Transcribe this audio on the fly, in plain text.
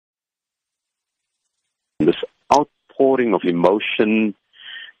outpouring of emotion,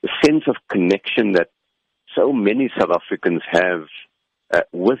 the sense of connection that so many South Africans have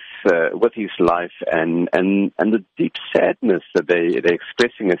with his life, and the deep sadness that they're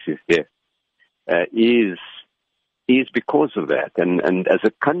expressing as his death is because of that. And as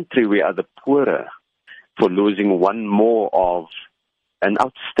a country, we are the poorer for losing one more of an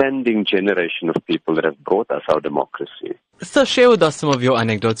outstanding generation of people that have brought us our democracy. Sir, share with us some of your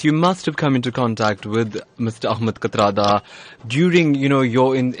anecdotes. You must have come into contact with Mr. Ahmed Kathrada during,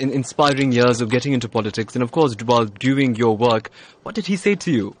 your inspiring years of getting into politics, and of course, while doing your work. What did he say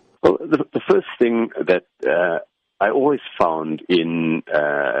to you? Well, the first thing that I always found in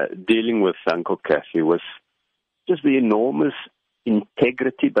dealing with Uncle Kathy was just the enormous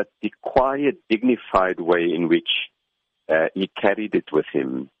integrity, but the quiet, dignified way in which he carried it with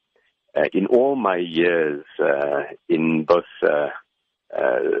him. In all my years in both the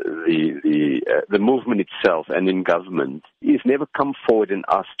movement itself and in government, he's never come forward and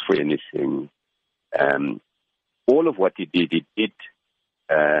asked for anything. All of what he did in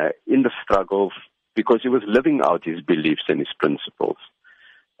the struggle because he was living out his beliefs and his principles.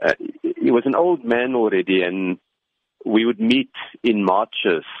 He was an old man already, and we would meet in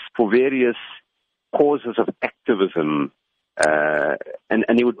marches for various causes of activism.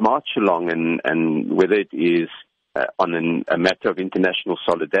 And he would march along, and whether it is on a matter of international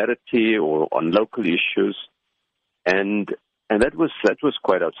solidarity or on local issues, and that was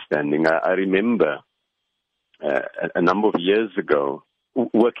quite outstanding. I remember a number of years ago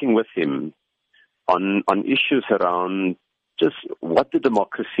working with him on issues around just what the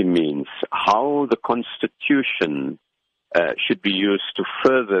democracy means, how the Constitution should be used to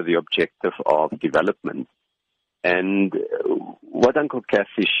further the objective of development. And what Uncle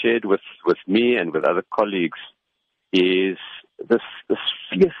Kathy shared with me and with other colleagues is this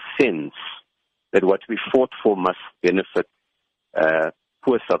fierce sense that what we fought for must benefit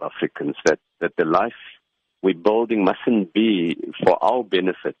poor South Africans, that the life we're building mustn't be for our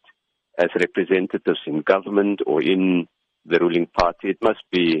benefit as representatives in government or in the ruling party. It must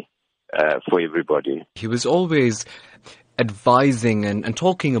be for everybody. He was always advising and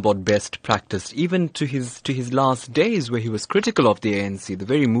talking about best practice, even to his last days, where he was critical of the ANC, the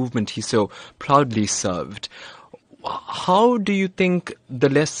very movement he so proudly served. How do you think the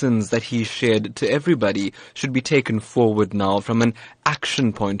lessons that he shared to everybody should be taken forward now from an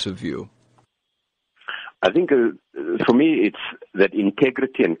action point of view? I think for me it's that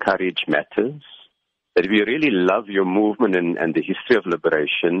integrity and courage matters, that if you really love your movement and the history of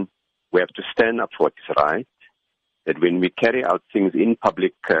liberation, we have to stand up for what is right, that when we carry out things in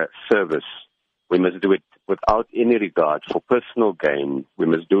public service, we must do it without any regard for personal gain. We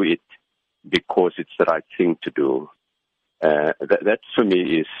must do it because it's the right thing to do. That for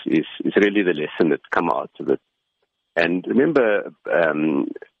me is really the lesson that's come out of it. And remember,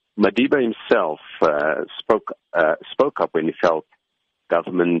 Madiba himself spoke up when he felt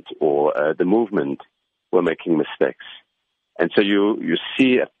government or the movement were making mistakes. And so you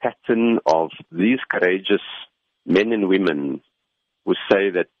see a pattern of these courageous men and women who say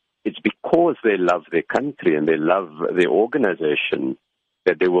that it's because they love their country and they love their organization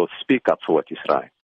that they will speak up for what is right.